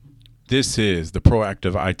This is the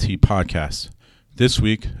Proactive IT Podcast. This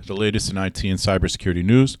week, the latest in IT and cybersecurity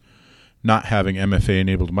news. Not having MFA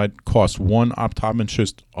enabled might cost one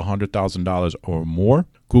optometrist $100,000 or more.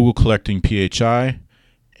 Google collecting PHI,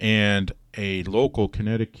 and a local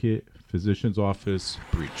Connecticut physician's office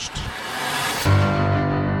breached.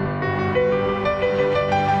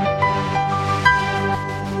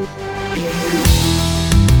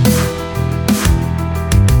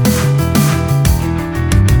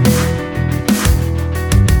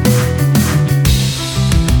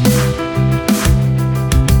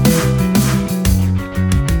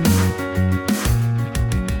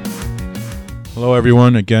 Hello,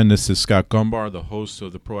 everyone. Again, this is Scott Gumbar, the host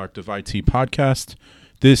of the Proactive IT Podcast.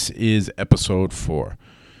 This is episode 4.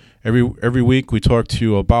 Every week, we talk to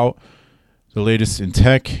you about the latest in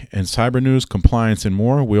tech and cyber news, compliance, and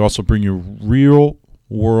more. We also bring you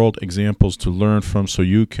real-world examples to learn from so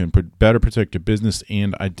you can better protect your business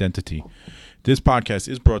and identity. This podcast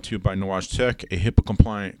is brought to you by Nuage Tech, a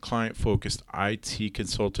HIPAA-compliant, client-focused IT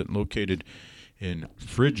consultant located in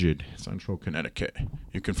frigid Central Connecticut.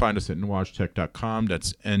 You can find us at nuagetech.com.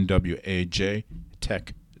 That's NWAJ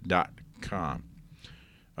tech.com.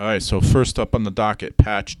 All right, so first up on the docket,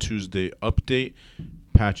 Patch Tuesday update.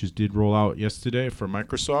 Patches did roll out yesterday for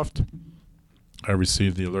Microsoft. I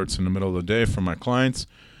received the alerts in the middle of the day from my clients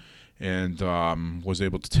and was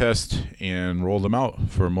able to test and roll them out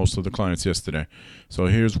for most of the clients yesterday. So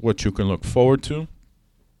here's what you can look forward to.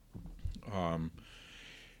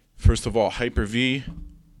 First of all, Hyper-V.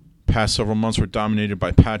 Past several months were dominated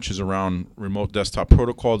by patches around remote desktop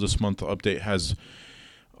protocol. This month, the update has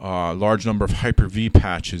a large number of Hyper-V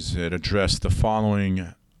patches that address the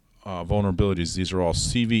following vulnerabilities. These are all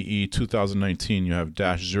CVE 2019. You have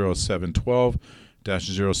 -0712,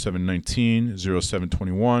 -0719,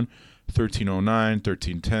 0721, 1309,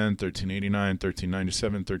 1310, 1389,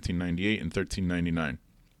 1397, 1398, and 1399.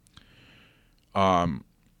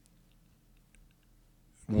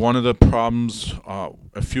 One of the problems,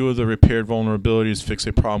 a few of the repaired vulnerabilities fix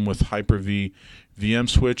a problem with Hyper-V VM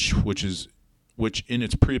switch, which in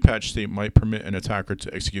its pre-patch state might permit an attacker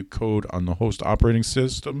to execute code on the host operating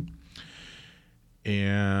system.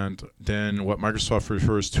 And then what Microsoft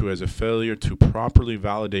refers to as a failure to properly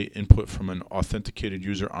validate input from an authenticated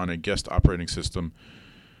user on a guest operating system,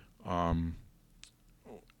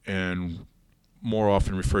 and more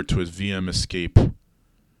often referred to as VM escape,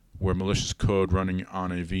 where malicious code running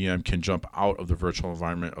on a VM can jump out of the virtual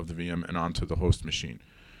environment of the VM and onto the host machine.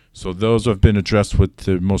 So those have been addressed with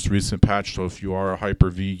the most recent patch. So if you are a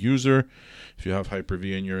Hyper-V user, if you have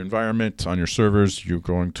Hyper-V in your environment on your servers, you're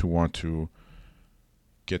going to want to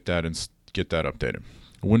get that updated.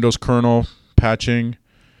 Windows kernel patching.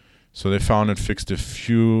 So they found and fixed a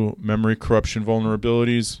few memory corruption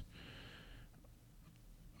vulnerabilities.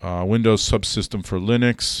 Windows subsystem for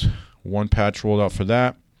Linux. One patch rolled out for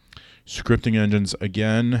that. Scripting engines,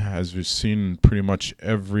 again, as we've seen pretty much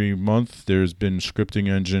every month, there's been scripting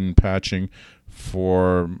engine patching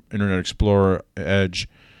for Internet Explorer, Edge,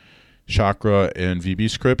 Chakra, and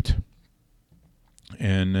VBScript.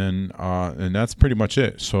 And then and that's pretty much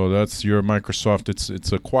it. So that's your Microsoft.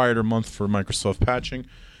 It's a quieter month for Microsoft patching.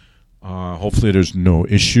 Hopefully there's no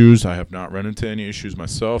issues. I have not run into any issues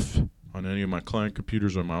myself on any of my client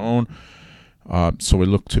computers or my own. So we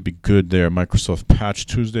look to be good there. Microsoft Patch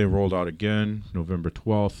Tuesday rolled out again, November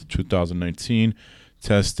 12th, 2019.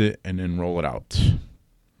 Test it and then roll it out.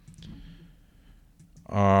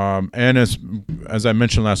 And as I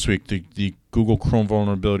mentioned last week, the Google Chrome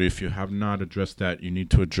vulnerability, if you have not addressed that, you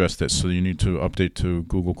need to address that. So you need to update to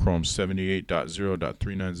Google Chrome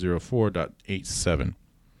 78.0.3904.87.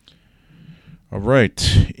 All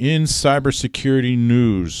right. In cybersecurity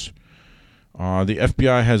news, the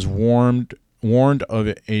FBI has warned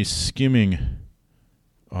of a skimming,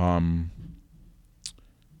 warned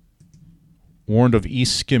of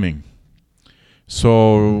e-skimming.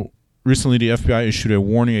 So recently the FBI issued a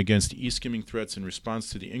warning against e-skimming threats in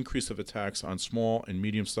response to the increase of attacks on small and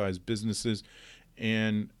medium-sized businesses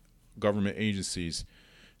and government agencies.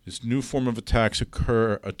 This new form of attack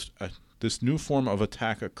occurs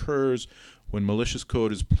when malicious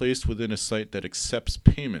code is placed within a site that accepts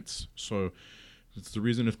payments. So it's the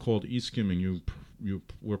reason it's called e-skimming.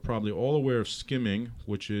 We're probably all aware of skimming,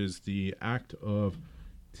 which is the act of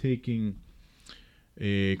taking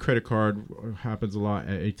a credit card. Happens a lot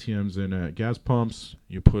at ATMs and at gas pumps.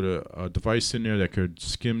 You put a device in there that could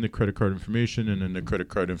skim the credit card information, and then the credit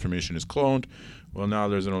card information is cloned. Well, now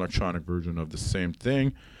there's an electronic version of the same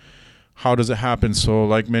thing. How does it happen? So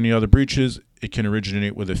like many other breaches, it can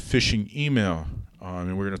originate with a phishing email.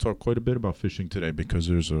 And we're going to talk quite a bit about phishing today because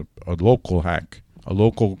there's a local hack, a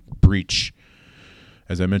local breach breach,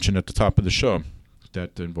 as I mentioned at the top of the show,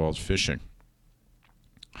 that involves phishing.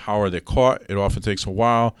 How are they caught? It often takes a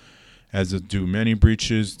while, as it do many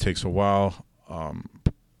breaches. It takes a while. I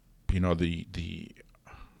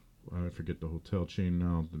forget the hotel chain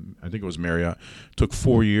now. I think it was Marriott. It took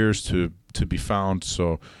 4 years to be found.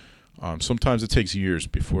 So sometimes it takes years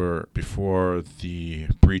before the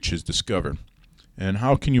breach is discovered. And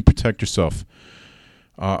how can you protect yourself?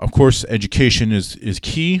 Of course, education is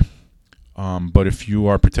key. But if you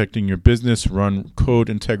are protecting your business, run code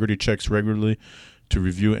integrity checks regularly to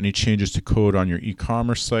review any changes to code on your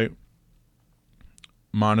e-commerce site.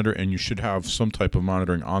 Monitor, and you should have some type of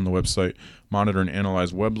monitoring on the website. Monitor and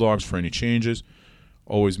analyze web logs for any changes.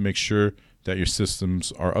 Always make sure that your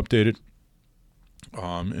systems are updated.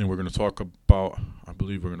 And we're going to talk about,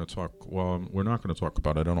 we're not going to talk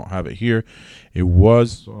about it. I don't have it here.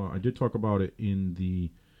 I did talk about it in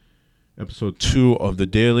the episode 2 of the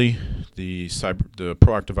daily, the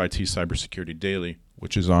Proactive IT Cybersecurity Daily,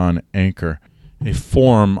 which is on Anchor. A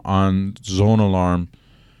forum on ZoneAlarm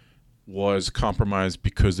was compromised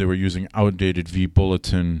because they were using outdated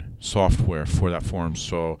vBulletin software for that forum.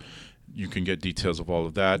 So you can get details of all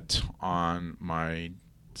of that on my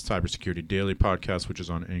Cybersecurity Daily podcast, which is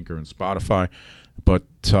on Anchor and Spotify. But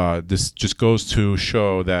this just goes to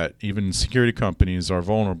show that even security companies are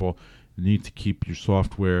vulnerable. You need to keep your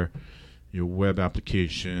software, your web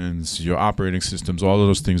applications, your operating systems, all of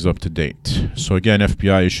those things up to date. So again,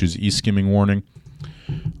 FBI issues e-skimming warning.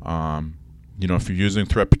 If you're using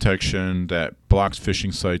threat protection that blocks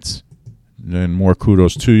phishing sites, then more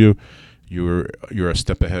kudos to you. You're a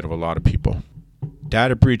step ahead of a lot of people.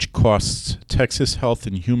 Data breach costs Texas Health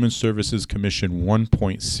and Human Services Commission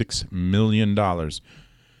 $1.6 million.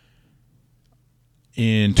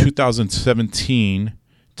 In 2017,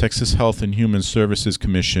 Texas Health and Human Services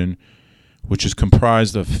Commission, which is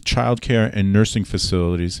comprised of child care and nursing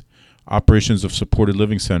facilities, operations of supported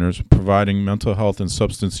living centers, providing mental health and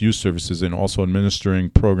substance use services, and also administering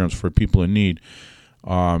programs for people in need.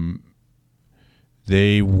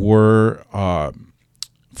 They were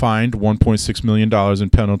fined $1.6 million in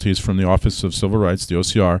penalties from the Office of Civil Rights, the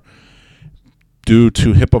OCR, due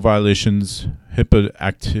to HIPAA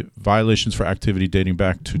violations for activity dating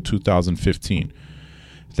back to 2015.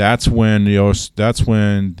 That's when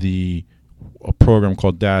a program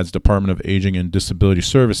called DADS, Department of Aging and Disability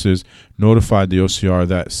Services, notified the OCR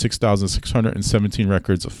that 6,617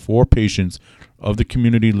 records of 4 patients of the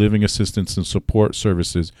Community Living Assistance and Support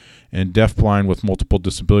Services and deafblind with multiple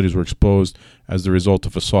disabilities were exposed as the result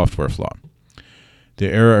of a software flaw. The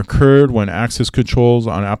error occurred when access controls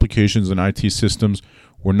on applications and IT systems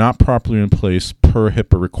were not properly in place per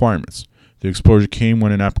HIPAA requirements. The exposure came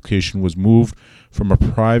when an application was moved from a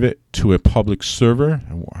private to a public server.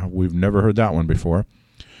 We've never heard that one before.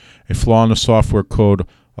 A flaw in the software code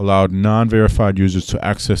allowed non-verified users to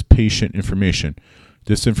access patient information.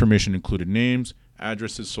 This information included names,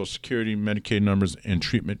 addresses, Social Security, Medicaid numbers, and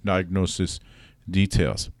treatment diagnosis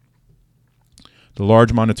details. The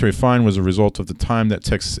large monetary fine was a result of the time that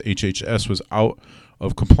Texas HHS was out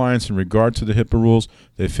of compliance in regard to the HIPAA rules.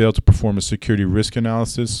 They failed to perform a security risk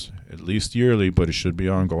analysis, at least yearly, but it should be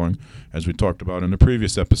ongoing, as we talked about in the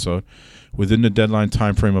previous episode, within the deadline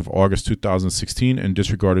timeframe of August 2016, and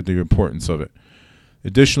disregarded the importance of it.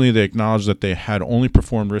 Additionally, they acknowledged that they had only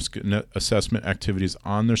performed risk assessment activities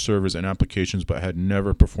on their servers and applications, but had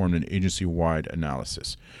never performed an agency-wide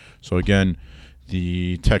analysis. So again,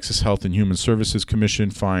 the Texas Health and Human Services Commission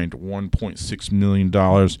fined $1.6 million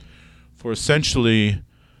for essentially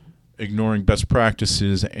ignoring best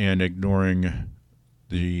practices and ignoring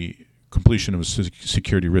the completion of a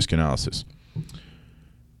security risk analysis.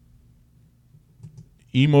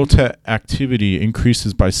 Emotet activity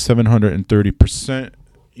increases by 730%.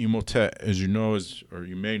 Emotet, as you know,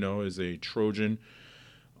 you may know, is a Trojan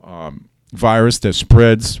virus that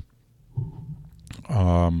spreads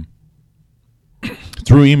through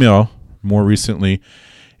email. More recently,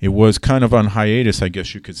 it was kind of on hiatus, I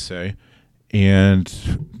guess you could say, and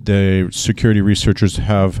the security researchers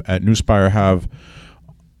at Newspire have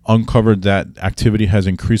uncovered that activity has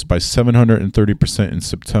increased by 730% in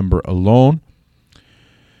September alone.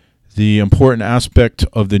 The important aspect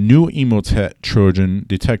of the new Emotet Trojan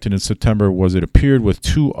detected in September was it appeared with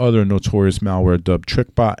 2 other notorious malware dubbed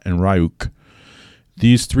TrickBot and Ryuk.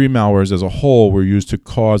 These 3 malwares as a whole were used to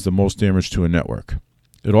cause the most damage to a network.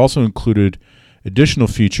 It also included additional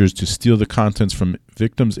features to steal the contents from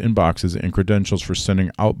victims' inboxes and credentials for sending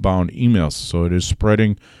outbound emails. So it is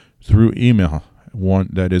spreading through email. One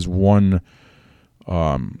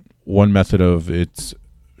method of its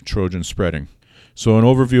Trojan spreading. So an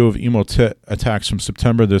overview of email attacks from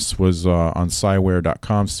September. This was on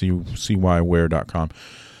cyware.com, cyware.com.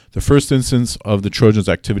 The first instance of the Trojans'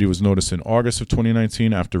 activity was noticed in August of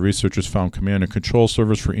 2019 after researchers found command and control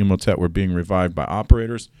servers for Emotet were being revived by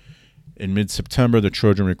operators. In mid-September, the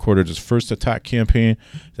Trojan recorded its first attack campaign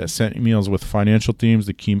that sent emails with financial themes.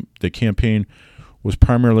 The campaign was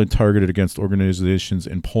primarily targeted against organizations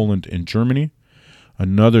in Poland and Germany.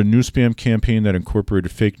 Another new spam campaign that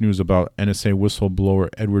incorporated fake news about NSA whistleblower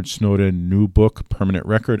Edward Snowden new book, Permanent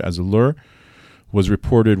Record, as a lure, was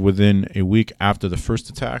reported within a week after the first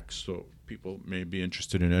attack. So people may be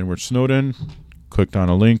interested in Edward Snowden, clicked on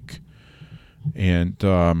a link, and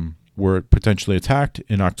were potentially attacked.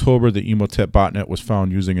 In October, the Emotet botnet was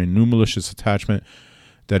found using a new malicious attachment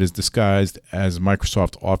that is disguised as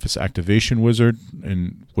Microsoft Office Activation Wizard,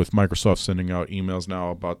 and with Microsoft sending out emails now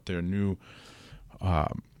about their new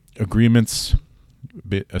agreements,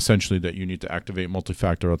 essentially that you need to activate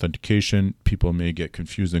multi-factor authentication. People may get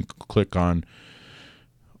confused and click on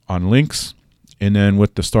links. And then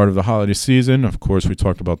with the start of the holiday season, of course, we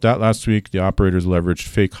talked about that last week, the operators leveraged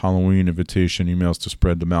fake Halloween invitation emails to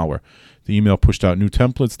spread the malware. The email pushed out new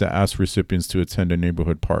templates that asked recipients to attend a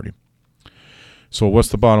neighborhood party. So what's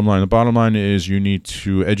the bottom line? The bottom line is you need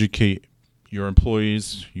to educate your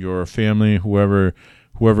employees, your family, whoever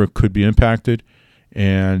could be impacted,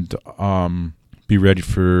 and be ready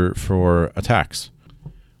for attacks.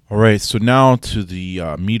 All right, so now to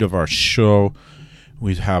the meat of our show.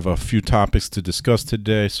 We have a few topics to discuss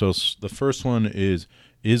today. So the first one is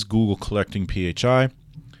Google collecting PHI?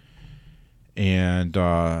 And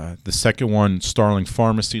the second one, Starling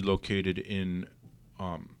Pharmacy, located in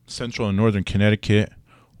central and northern Connecticut,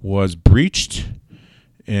 was breached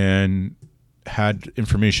and had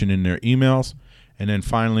information in their emails. And then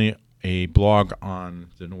finally, a blog on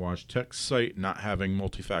the Nuage Tech site not having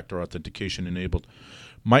multi-factor authentication enabled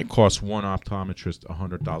might cost one optometrist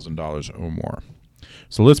 $100,000 or more.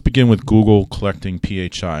 So let's begin with Google collecting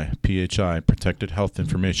PHI, protected health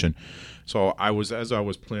information. So as I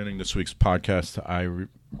was planning this week's podcast, I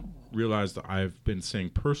realized that I've been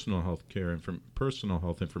saying personal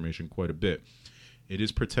health information quite a bit. It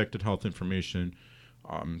is protected health information,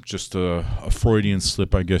 just a Freudian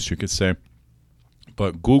slip, I guess you could say.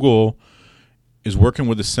 But Google is working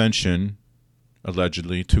with Ascension,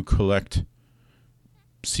 allegedly, to collect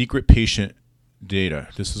secret patient data.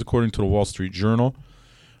 This is according to the Wall Street Journal.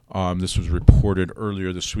 This was reported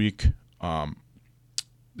earlier this week.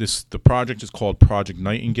 The project is called Project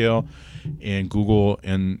Nightingale, and Google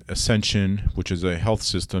and Ascension, which is a health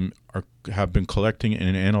system, have been collecting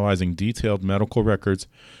and analyzing detailed medical records,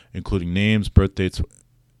 including names, birth dates,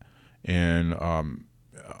 and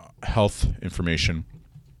health information.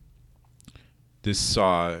 This,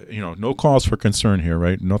 no cause for concern here,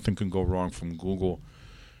 right? Nothing can go wrong from Google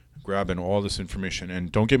grabbing all this information.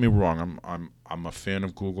 And don't get me wrong, I'm a fan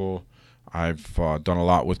of Google. I've done a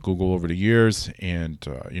lot with Google over the years, and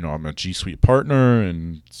I'm a G Suite partner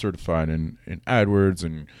and certified in AdWords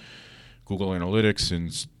and Google Analytics,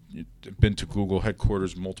 and been to Google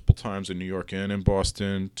headquarters multiple times in New York and in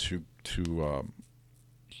Boston to tour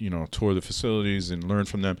the facilities and learn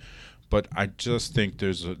from them. But I just think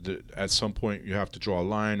at some point you have to draw a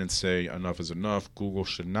line and say enough is enough. Google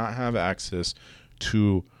should not have access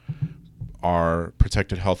to our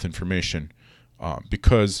protected health information,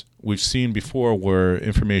 because we've seen before where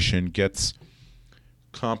information gets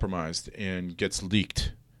compromised and gets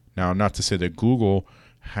leaked. Now, not to say that Google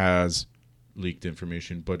has leaked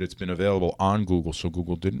information, but it's been available on Google, so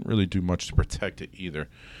Google didn't really do much to protect it either.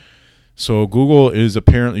 So Google is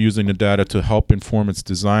apparently using the data to help inform its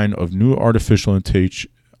design of new artificial intelligence,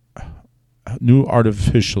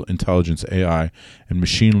 AI, and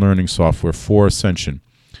machine learning software for Ascension.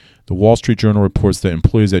 The Wall Street Journal reports that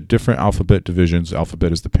employees at different Alphabet divisions,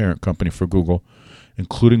 Alphabet is the parent company for Google,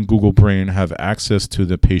 including Google Brain, have access to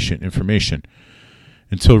the patient information.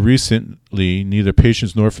 Until recently, neither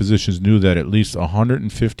patients nor physicians knew that at least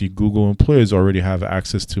 150 Google employees already have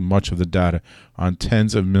access to much of the data on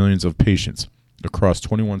tens of millions of patients across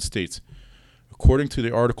 21 states. According to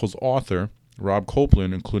the article's author, Rob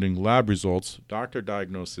Copeland, including lab results, doctor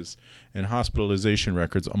diagnosis, and hospitalization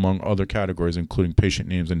records, among other categories, including patient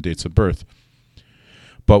names and dates of birth.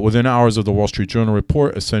 But within hours of the Wall Street Journal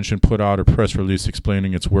report, Ascension put out a press release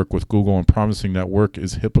explaining its work with Google and promising that work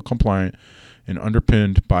is HIPAA compliant and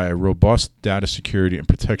underpinned by a robust data security and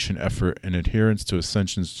protection effort and adherence to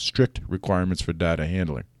Ascension's strict requirements for data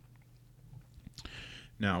handling.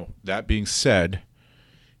 Now, that being said,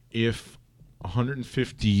 if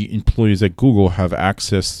 150 employees at Google have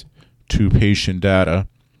access to patient data,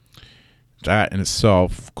 that in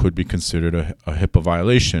itself could be considered a HIPAA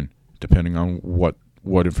violation, depending on what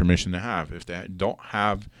information they have. If they don't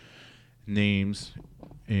have names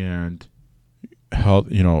and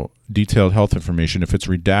detailed health information, if it's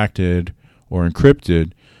redacted or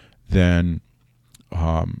encrypted, then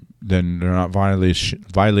they're not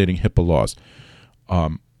violating HIPAA laws.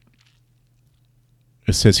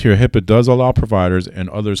 It says here, HIPAA does allow providers and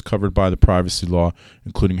others covered by the privacy law,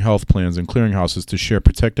 including health plans and clearinghouses, to share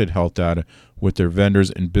protected health data with their vendors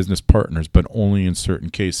and business partners, but only in certain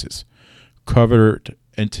cases. Covered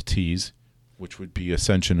entities, which would be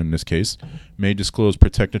Ascension in this case, may disclose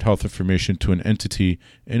protected health information to an entity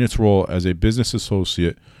in its role as a business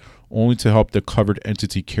associate only to help the covered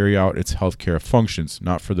entity carry out its healthcare functions,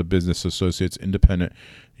 not for the business associate's independent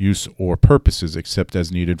use or purposes, except as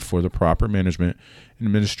needed for the proper management and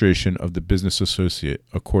administration of the business associate,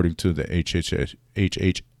 according to the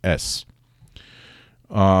HHS.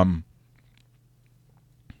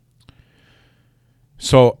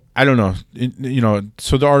 So I don't know,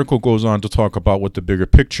 so the article goes on to talk about what the bigger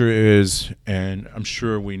picture is, and I'm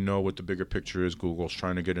sure we know what the bigger picture is. Google's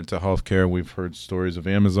trying to get into healthcare. We've heard stories of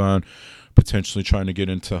Amazon potentially trying to get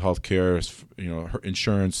into healthcare,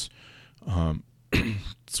 insurance.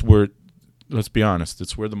 It's where, let's be honest,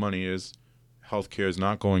 it's where the money is. Healthcare is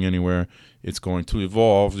not going anywhere. It's going to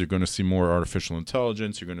evolve. You're going to see more artificial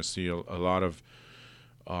intelligence. You're going to see a lot of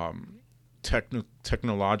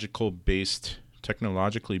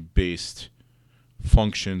technologically based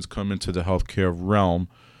functions come into the healthcare realm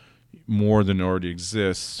more than already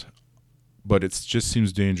exists. But it just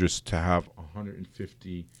seems dangerous to have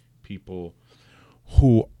 150 people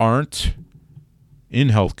who aren't in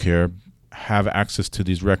healthcare have access to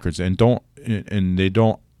these records and they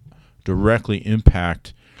don't directly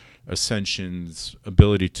impact Ascension's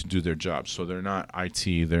ability to do their job. So they're not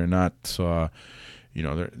IT, they're not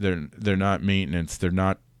they're not maintenance, they're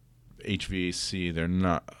not HVAC, they're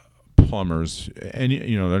not plumbers, and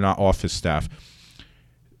they're not office staff.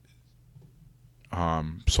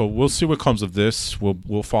 So we'll see what comes of this.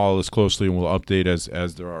 We'll follow this closely and we'll update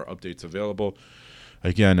as there are updates available.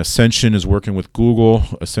 Again, Ascension is working with Google.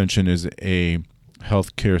 Ascension is a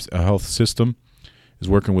health system, is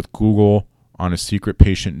working with Google on a secret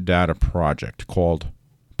patient data project called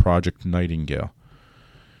Project Nightingale.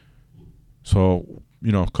 So,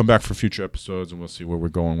 come back for future episodes and we'll see where we're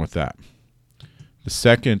going with that. The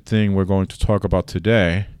second thing we're going to talk about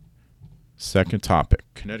today, second topic,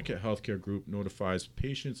 Connecticut Healthcare Group notifies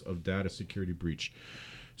patients of data security breach.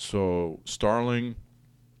 So Starling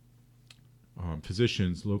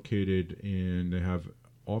physicians located they have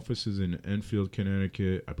offices in Enfield,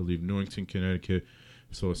 Connecticut, I believe Newington, Connecticut.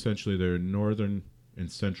 So essentially they're in northern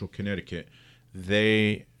and central Connecticut.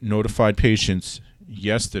 They notified patients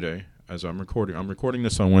yesterday as I'm recording. I'm recording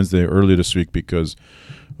this on Wednesday early this week because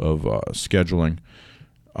of scheduling.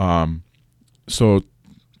 So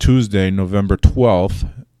Tuesday, November 12th,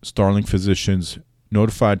 Starling physicians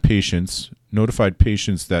notified patients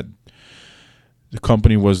that the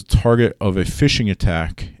company was target of a phishing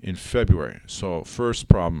attack in February. So first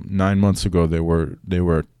problem, 9 months ago they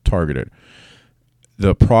were targeted.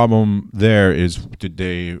 The problem there is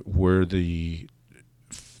were the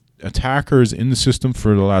attackers in the system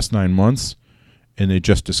for the last 9 months and they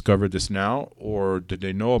just discovered this now, or did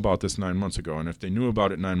they know about this 9 months ago? And if they knew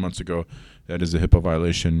about it 9 months ago, that is a HIPAA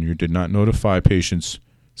violation. You did not notify patients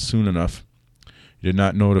soon enough. You did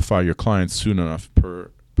not notify your clients soon enough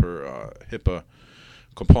per HIPAA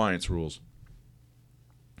compliance rules.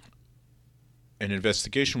 An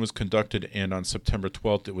investigation was conducted, and on September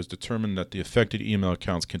 12th, it was determined that the affected email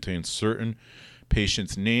accounts contained certain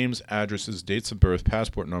patients' names, addresses, dates of birth,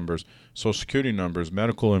 passport numbers, social security numbers,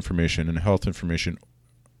 medical information, and health insurance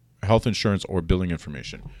or billing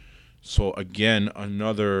information. So again,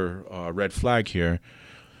 another red flag here.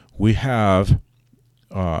 We have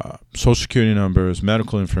social security numbers,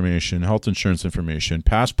 medical information, health insurance information,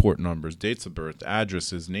 passport numbers, dates of birth,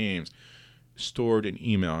 addresses, names, stored in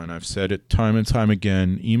email. And I've said it time and time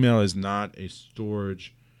again, email is not a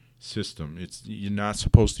storage system. You're not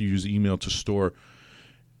supposed to use email to store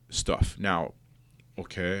stuff. Now,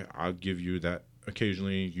 okay, I'll give you that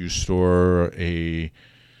occasionally you store a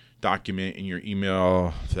document in your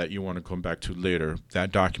email that you want to come back to later.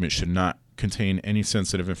 That document should not contain any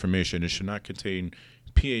sensitive information. It should not contain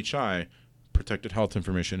PHI, protected health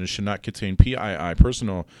information. It should not contain PII,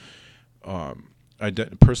 personally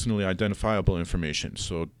identifiable information.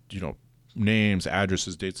 So, names,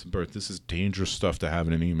 addresses, dates of birth. This is dangerous stuff to have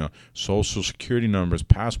in an email. Social security numbers,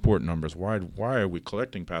 passport numbers. Why are we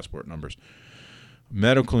collecting passport numbers?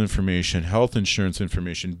 medical information, health insurance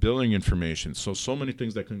information, billing information. So many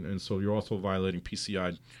things that can, and so you're also violating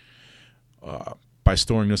PCI by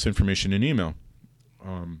storing this information in email.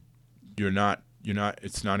 It's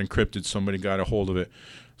not encrypted. Somebody got a hold of it.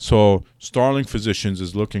 So Starling Physicians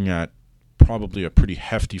is looking at probably a pretty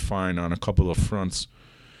hefty fine on a couple of fronts.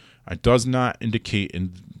 It does not indicate,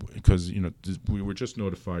 because we were just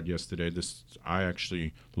notified yesterday. I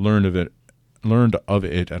actually learned of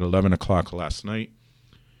it at 11 o'clock last night.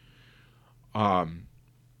 No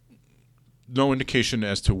indication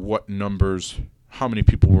as to what numbers, how many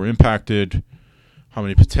people were impacted, how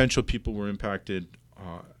many potential people were impacted.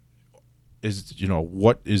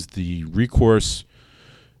 What is the recourse?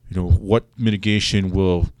 What mitigation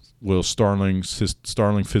will Starling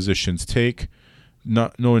Physicians take?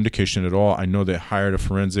 No indication at all. I know they hired a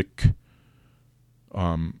forensic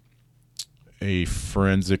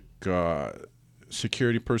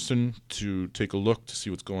security person to take a look to see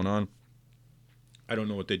what's going on. I don't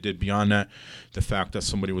know what they did beyond that. The fact that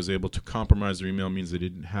somebody was able to compromise their email means they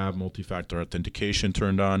didn't have multi-factor authentication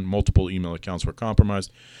turned on. Multiple email accounts were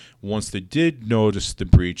compromised. Once they did notice the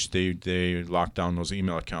breach, they locked down those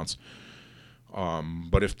email accounts.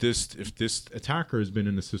 But if this attacker has been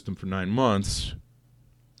in the system for 9 months,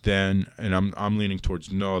 then, and I'm leaning towards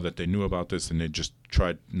no, that they knew about this and they just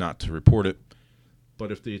tried not to report it. But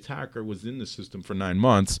if the attacker was in the system for 9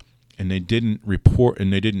 months and they didn't report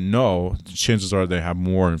and they didn't know, chances are they have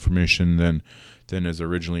more information than is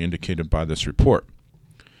originally indicated by this report.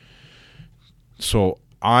 So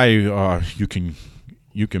you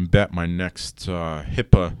can bet my next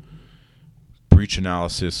HIPAA breach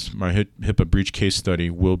analysis, my HIPAA breach case study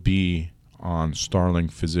will be on Starling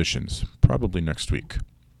Physicians, probably next week.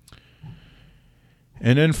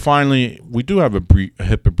 And then finally, we do have a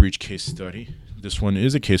HIPAA breach case study. This one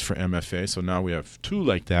is a case for MFA, so now we have two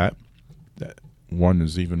like that. That one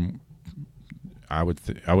is even, I would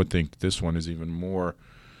think this one is even more.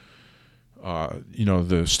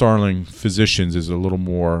 The Starling Physicians is a little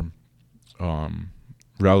more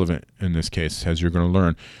relevant in this case, as you're going to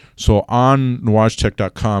learn. So on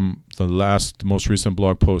NuageTech.com, the most recent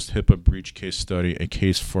blog post, HIPAA breach case study, a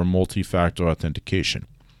case for multi-factor authentication.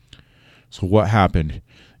 So what happened?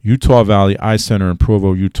 Utah Valley Eye Center in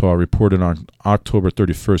Provo, Utah reported on October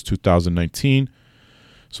 31st, 2019,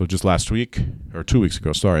 so just last week, or 2 weeks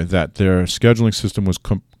ago, that their scheduling system was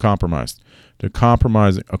compromised. The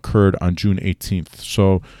compromise occurred on June 18th.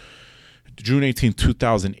 So June 18th,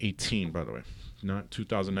 2018, by the way, not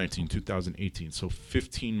 2019, 2018. So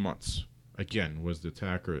 15 months. Again, was the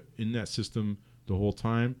attacker in that system the whole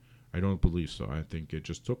time? I don't believe so. I think it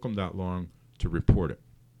just took them that long to report it.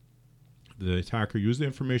 The attacker used the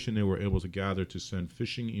information they were able to gather to send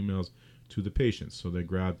phishing emails to the patients. So they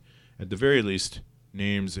grabbed, at the very least,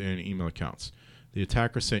 names and email accounts. The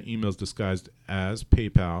attacker sent emails disguised as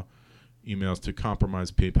PayPal emails to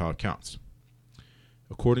compromised PayPal accounts.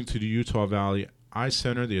 According to the Utah Valley Eye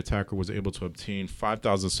Center, the attacker was able to obtain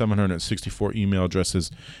 5,764 email addresses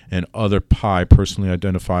and other PI personally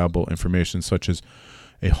identifiable information such as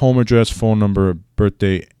a home address, phone number,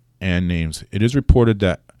 birthday, and names. It is reported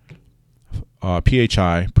that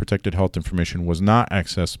PHI, protected health information, was not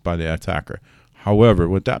accessed by the attacker. However,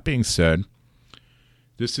 with that being said,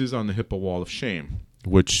 this is on the HIPAA wall of shame,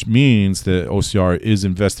 which means that OCR is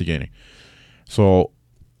investigating. So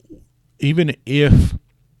even if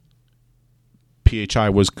PHI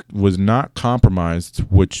was not compromised,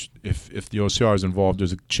 which if the OCR is involved,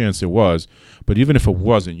 there's a chance it was, but even if it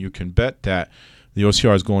wasn't, you can bet that the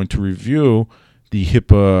OCR is going to review the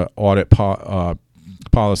HIPAA audit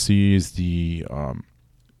policies, the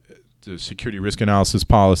security risk analysis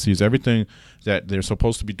policies, everything that they're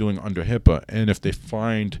supposed to be doing under HIPAA. And if they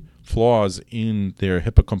find flaws in their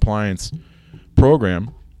HIPAA compliance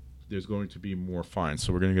program, there's going to be more fines.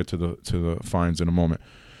 So we're going to get to the fines in a moment.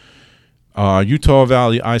 Utah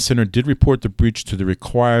Valley Eye Center did report the breach to the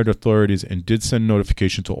required authorities and did send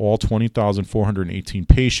notification to all 20,418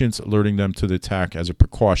 patients, alerting them to the attack as a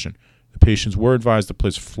precaution. The patients were advised to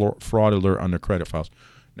place fraud alert on their credit files.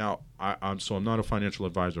 Now, I'm not a financial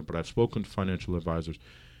advisor, but I've spoken to financial advisors,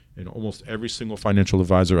 and almost every single financial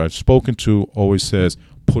advisor I've spoken to always says,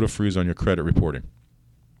 put a freeze on your credit reporting.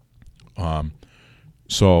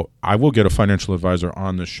 So I will get a financial advisor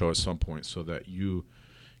on this show at some point so that you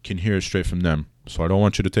can hear it straight from them. So I don't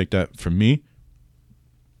want you to take that from me.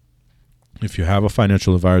 If you have a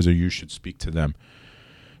financial advisor, you should speak to them.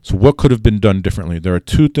 So what could have been done differently? There are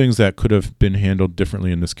two things that could have been handled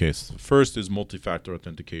differently in this case. First is multi-factor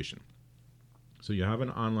authentication. So you have an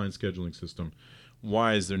online scheduling system.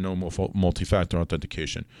 Why is there no multi-factor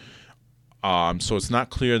authentication? So it's not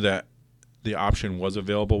clear that the option was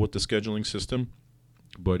available with the scheduling system,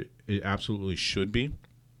 but it absolutely should be,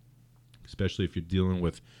 especially if you're dealing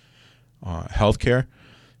with healthcare.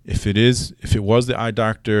 If it was, the eye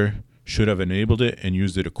doctor should have enabled it and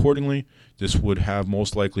used it accordingly. This would have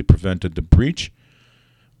most likely prevented the breach.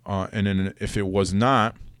 And then if it was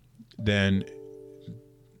not, then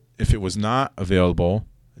if it was not available,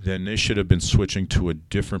 then they should have been switching to a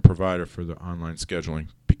different provider for the online scheduling,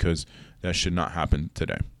 because that should not happen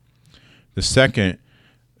today. The second,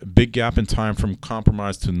 a big gap in time from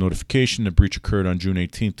compromise to notification. The breach occurred on June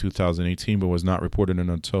 18, 2018, but was not reported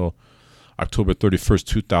until October 31st,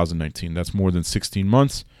 2019. That's more than 16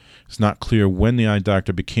 months. It's not clear when the eye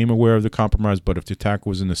doctor became aware of the compromise, but if the attack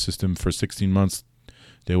was in the system for 16 months,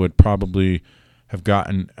 they would probably have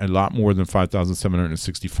gotten a lot more than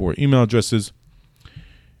 5,764 email addresses.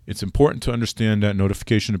 It's important to understand that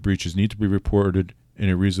notification of breaches need to be reported in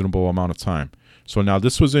a reasonable amount of time. So now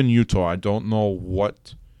this was in Utah. I don't know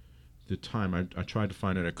what the time. I tried to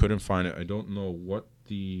find it. I couldn't find it. I don't know what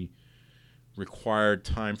the required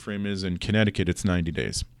time frame is. In Connecticut, it's 90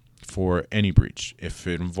 days for any breach. If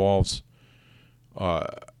it involves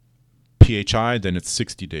PHI, then it's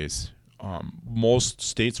 60 days. Most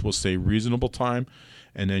states will say reasonable time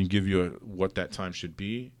and then give you what that time should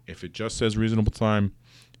be. If it just says reasonable time,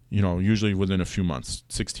 usually within a few months.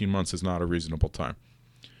 16 months is not a reasonable time.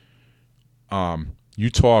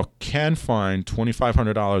 Utah can fine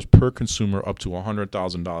 $2,500 per consumer up to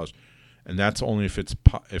 $100,000, and that's only if it's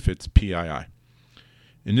PII.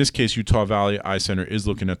 In this case, Utah Valley Eye Center is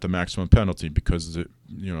looking at the maximum penalty because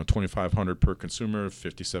 $2,500 per consumer,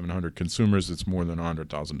 5,700 consumers, it's more than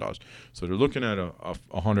 $100,000. So they're looking at a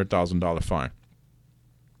 $100,000 fine.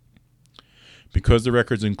 Because the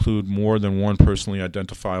records include more than one personally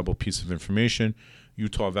identifiable piece of information,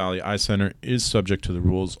 Utah Valley Eye Center is subject to the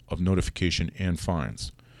rules of notification and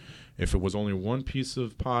fines. If it was only one piece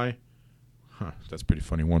of pie, that's pretty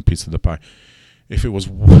funny, one piece of the pie. If it was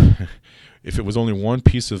only one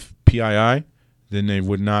piece of PII, then they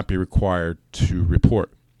would not be required to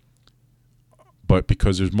report. But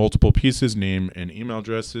because there's multiple pieces, name and email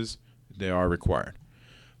addresses, they are required.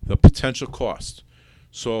 The potential cost.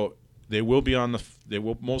 So they will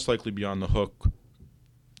most likely be on the hook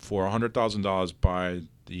for $100,000 by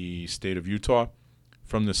the state of Utah,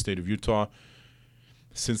 from the state of Utah.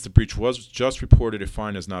 Since the breach was just reported, a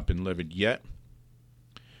fine has not been levied yet.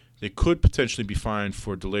 They could potentially be fined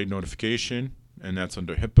for delayed notification, and that's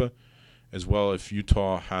under HIPAA, as well if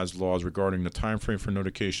Utah has laws regarding the time frame for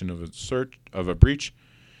notification of a breach.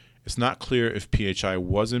 It's not clear if PHI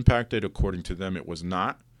was impacted. According to them, it was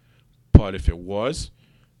not. But if it was,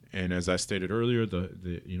 and as I stated earlier,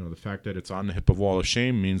 the fact that it's on the HIPAA wall of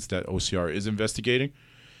shame means that OCR is investigating.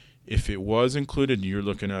 If it was included, you're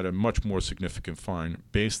looking at a much more significant fine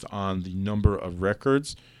based on the number of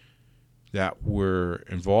records that were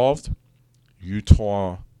involved.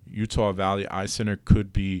 Utah Valley Eye Center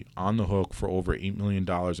could be on the hook for over $8 million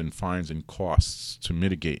in fines and costs to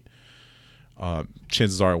mitigate.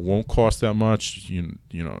 Chances are it won't cost that much.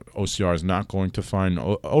 OCR is not going to fine.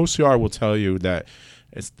 OCR will tell you that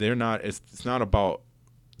it's not about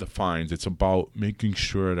the fines. It's about making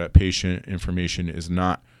sure that patient information is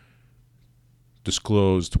not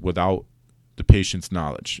disclosed without the patient's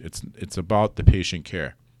knowledge. It's about the patient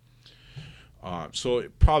care. So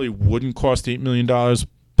it probably wouldn't cost $8 million,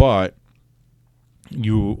 but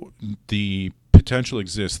the potential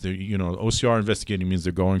exists. OCR investigating means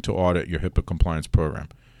they're going to audit your HIPAA compliance program,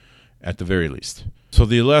 at the very least. So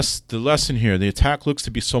the lesson here, the attack looks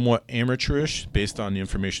to be somewhat amateurish based on the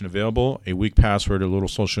information available, a weak password, a little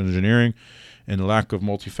social engineering, and the lack of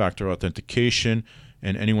multi-factor authentication,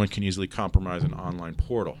 and anyone can easily compromise an online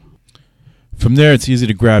portal. From there, it's easy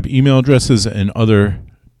to grab email addresses and other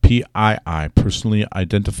PII, personally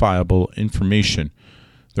identifiable information.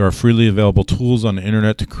 There are freely available tools on the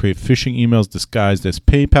internet to create phishing emails disguised as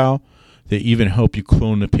PayPal. They even help you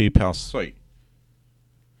clone the PayPal site.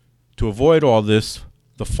 To avoid all this,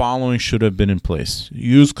 the following should have been in place.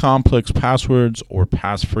 Use complex passwords or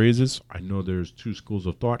passphrases. I know there's two schools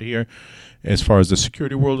of thought here as far as the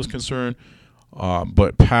security world is concerned,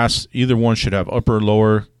 but either one should have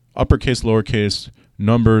uppercase, lowercase,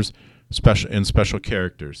 numbers, special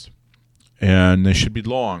characters. And they should be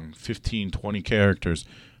long, 15, 20 characters.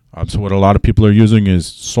 So what a lot of people are using is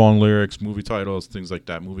song lyrics, movie titles, things like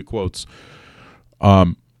that, movie quotes.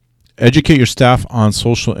 Educate your staff on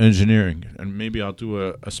social engineering. And maybe I'll do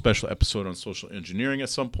a special episode on social engineering at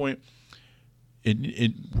some point.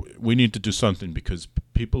 We need to do something because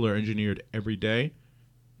people are engineered every day,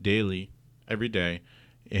 daily, every day.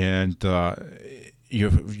 And,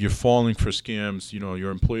 you're falling for scams.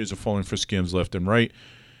 Your employees are falling for scams left and right.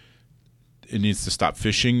 It needs to stop.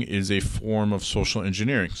 Phishing is a form of social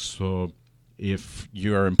engineering. So if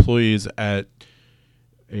your employees at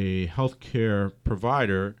a healthcare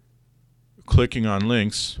provider clicking on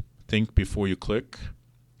links, think before you click,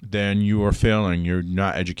 then you are failing. You're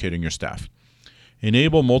not educating your staff.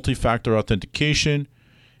 Enable multi-factor authentication,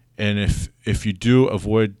 and if you do,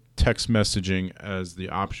 avoid text messaging as the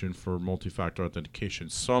option for multi-factor authentication.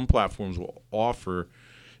 Some platforms will offer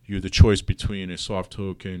you the choice between a soft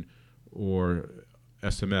token or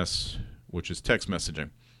SMS, which is text messaging.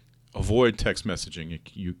 Avoid text messaging.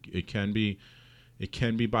 It can be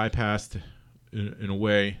bypassed in a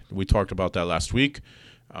way. We talked about that last week.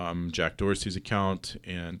 Jack Dorsey's account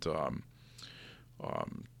and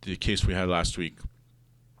the case we had last week.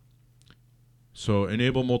 So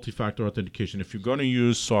enable multi-factor authentication. If you're going to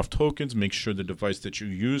use soft tokens, make sure the device that you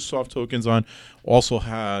use soft tokens on also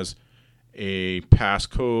has a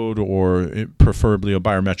passcode, or preferably a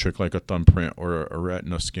biometric like a thumbprint or a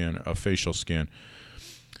retina scan, a facial scan.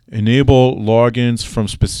 Enable logins from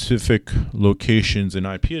specific locations and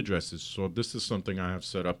IP addresses. So this is something I have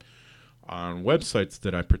set up on websites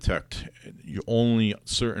that I protect. Only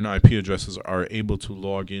certain IP addresses are able to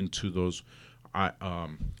log into those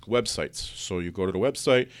websites. So you go to the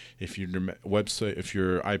website. If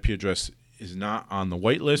your IP address is not on the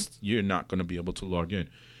whitelist, you're not going to be able to log in.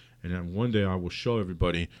 And then one day I will show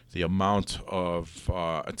everybody the amount of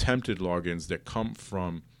attempted logins that come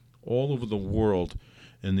from all over the world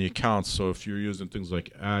in the accounts. So if you're using things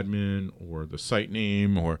like admin or the site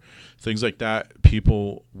name or things like that,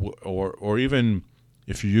 people or even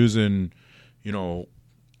if you're using, the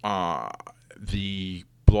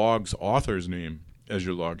blog's author's name as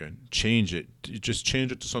your login, change it. Just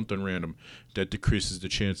change it to something random. That decreases the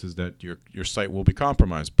chances that your site will be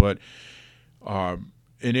compromised. But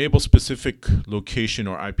enable specific location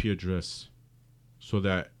or IP address so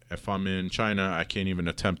that if I'm in China, I can't even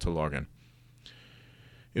attempt to log in.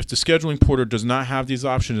 If the scheduling portal does not have these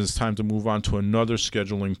options, it's time to move on to another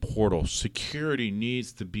scheduling portal. Security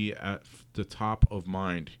needs to be at the top of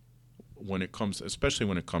mind especially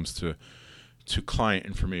when it comes to client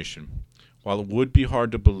information. While it would be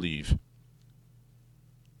hard to believe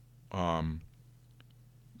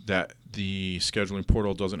that the scheduling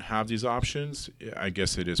portal doesn't have these options, I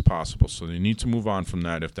guess it is possible. So they need to move on from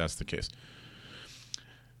that if that's the case.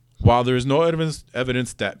 While there is no evidence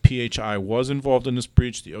that PHI was involved in this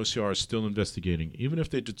breach, the OCR is still investigating. Even if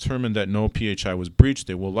they determine that no PHI was breached,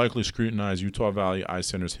 they will likely scrutinize Utah Valley Eye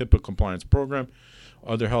Center's HIPAA compliance program.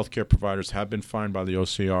 Other healthcare providers have been fined by the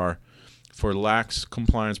OCR for lax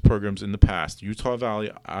compliance programs in the past. Utah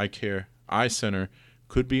Valley Eye Center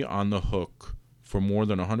could be on the hook for more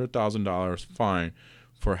than $100,000 fine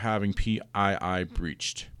for having PII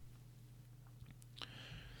breached.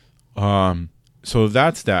 So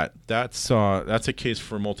that's that. That's a case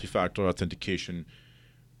for multi-factor authentication.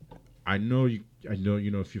 I know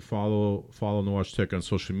if you follow Nawaj Tech on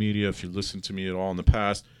social media, if you listen to me at all in the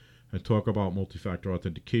past, I talk about multi-factor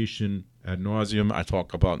authentication ad nauseum. I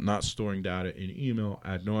talk about not storing data in email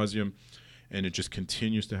ad nauseum, and it just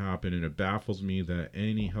continues to happen. And it baffles me that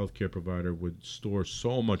any healthcare provider would store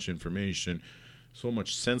so much information, so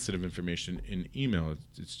much sensitive information in email.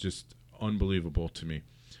 It's just unbelievable to me.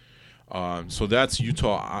 So that's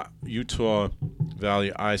Utah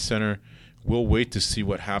Valley Eye Center. We'll wait to see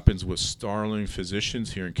what happens with Starling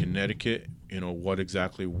Physicians here in Connecticut. What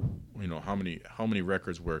exactly, how many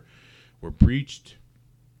records were breached,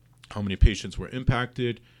 how many patients were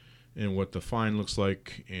impacted, and what the fine looks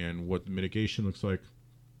like and what the mitigation looks like.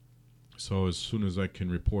 So as soon as I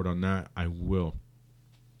can report on that, I will.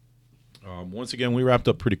 Once again, we wrapped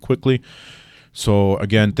up pretty quickly. So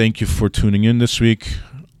again, thank you for tuning in this week.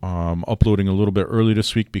 Uploading a little bit early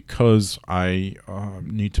this week because I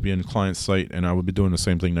need to be on client site, and I will be doing the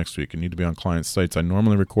same thing next week. I need to be on client sites. I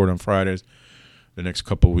normally record on Fridays. The next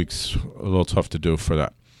couple of weeks, a little tough to do for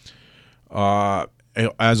that.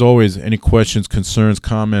 As always, any questions, concerns,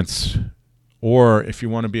 comments, or if you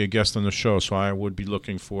want to be a guest on the show, so I would be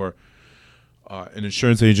looking for an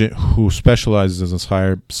insurance agent who specializes in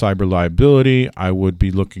cyber liability. I would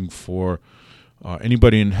be looking for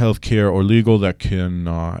anybody in healthcare or legal that can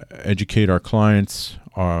educate our clients,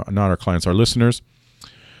 not our clients, our listeners.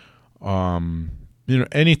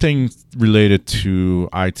 Anything related to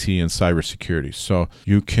IT and cybersecurity. So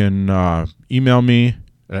you can email me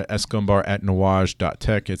at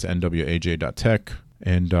sgumbar@nawaj.tech. It's nwaj.tech,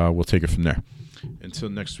 and we'll take it from there. Until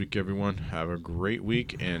next week, everyone, have a great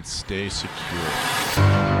week and stay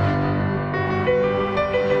secure.